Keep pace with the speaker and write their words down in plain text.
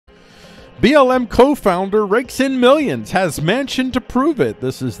BLM co-founder rakes in millions, has mansion to prove it.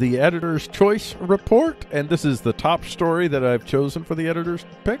 This is the Editor's Choice Report, and this is the top story that I've chosen for the Editor's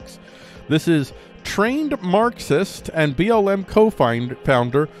Picks. This is trained Marxist and BLM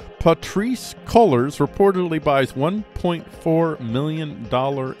co-founder Patrisse Cullors reportedly buys $1.4 million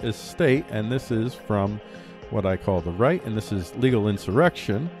estate, and this is from what I call the right, and this is Legal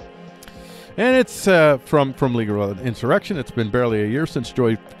Insurrection. And it's from Legal Insurrection. It's been barely a year since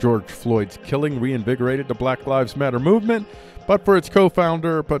George Floyd's killing reinvigorated the Black Lives Matter movement. But for its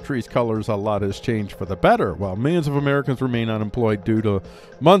co-founder, Patrisse Cullors, a lot has changed for the better. While millions of Americans remain unemployed due to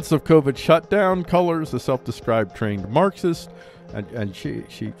months of COVID shutdown, Cullors, the self-described trained Marxist, and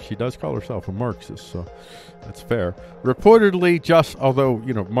she does call herself a Marxist, so that's fair. Reportedly, although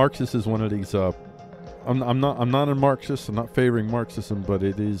Marxist is one of these. I'm not a Marxist. I'm not favoring Marxism, but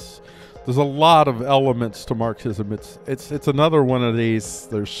it is. There's a lot of elements to Marxism. It's another one of these.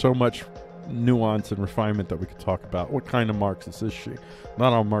 There's so much nuance and refinement that we could talk about. What kind of Marxist is she?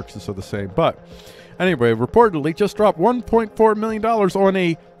 Not all Marxists are the same. But anyway, reportedly just dropped $1.4 million on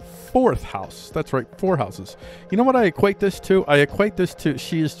a fourth house. That's right, 4 houses. You know what I equate this to? I equate this to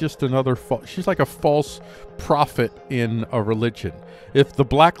she is just another she's like a false prophet in a religion. If the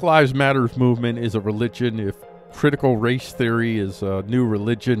Black Lives Matter movement is a religion, if critical race theory is a new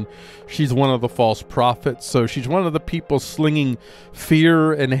religion, she's one of the false prophets. So she's one of the people slinging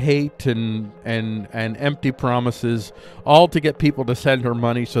fear and hate and empty promises, all to get people to send her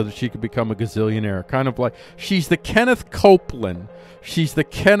money so that she could become a gazillionaire. Kind of like she's the Kenneth Copeland. She's the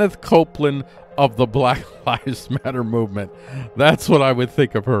Kenneth Copeland of the Black Lives Matter movement. That's what I would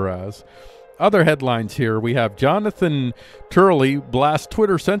think of her as. Other headlines here. We have Jonathan Turley blasts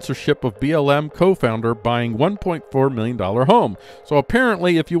Twitter censorship of BLM co-founder buying $1.4 million home. So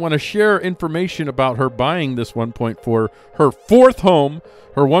apparently, if you want to share information about her buying this her fourth home,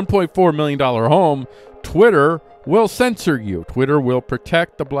 her $1.4 million home, Twitter will censor you. Twitter will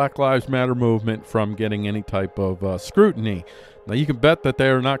protect the Black Lives Matter movement from getting any type of scrutiny. Now, you can bet that they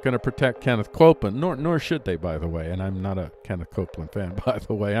are not going to protect Kenneth Copeland, nor should they, by the way. And I'm not a Kenneth Copeland fan, by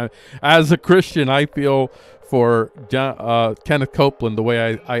the way. As a Christian, I feel for Kenneth Copeland the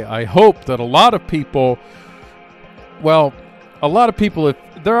way I hope that a lot of people, if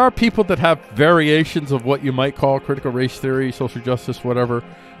there are people that have variations of what you might call critical race theory, social justice, whatever,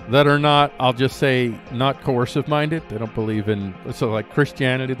 that are not, I'll just say, not coercive-minded. They don't believe in, so like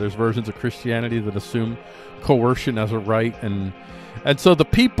Christianity, there's versions of Christianity that assume coercion as a right, and so the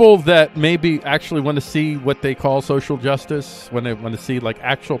people that maybe actually want to see what they call social justice, when they want to see like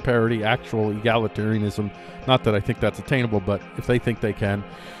actual parity, actual egalitarianism, not that I think that's attainable, but if they think they can,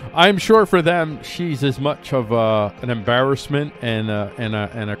 I'm sure for them she's as much of an embarrassment and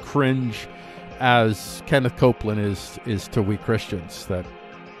a cringe as Kenneth Copeland is to we Christians that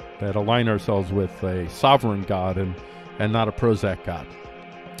align ourselves with a sovereign God and not a Prozac God.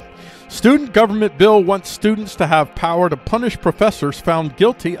 Student government bill wants students to have power to punish professors found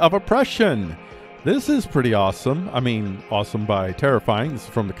guilty of oppression. This is pretty awesome. I mean, awesome by terrifying. This is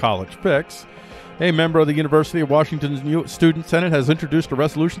from the College Fix. A member of the University of Washington's new Student Senate has introduced a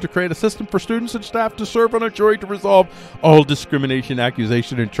resolution to create a system for students and staff to serve on a jury to resolve all discrimination,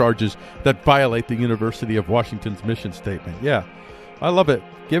 accusation, and charges that violate the University of Washington's mission statement. Yeah, I love it.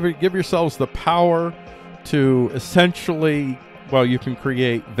 Give yourselves the power to essentially, you can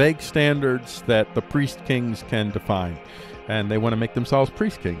create vague standards that the priest kings can define. And they want to make themselves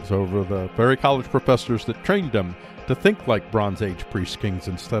priest kings over the very college professors that trained them to think like Bronze Age priest kings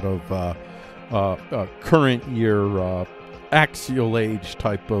instead of current year axial age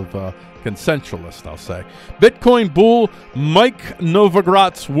type of consensualist, I'll say. Bitcoin bull Mike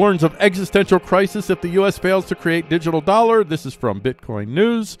Novogratz warns of existential crisis if the U.S. fails to create digital dollar. This is from Bitcoin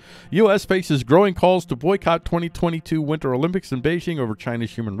News. U.S. faces growing calls to boycott 2022 Winter Olympics in Beijing over China's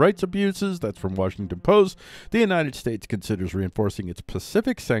human rights abuses. That's from Washington Post. The United States considers reinforcing its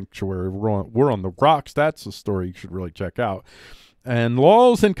Pacific sanctuary war on the rocks. That's a story you should really check out. And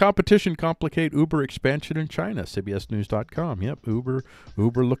laws and competition complicate Uber expansion in China. CBSNews.com. Yep, Uber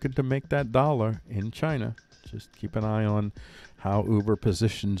looking to make that dollar in China. Just keep an eye on how Uber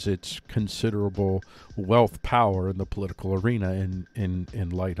positions its considerable wealth power in the political arena in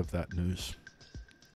light of that news.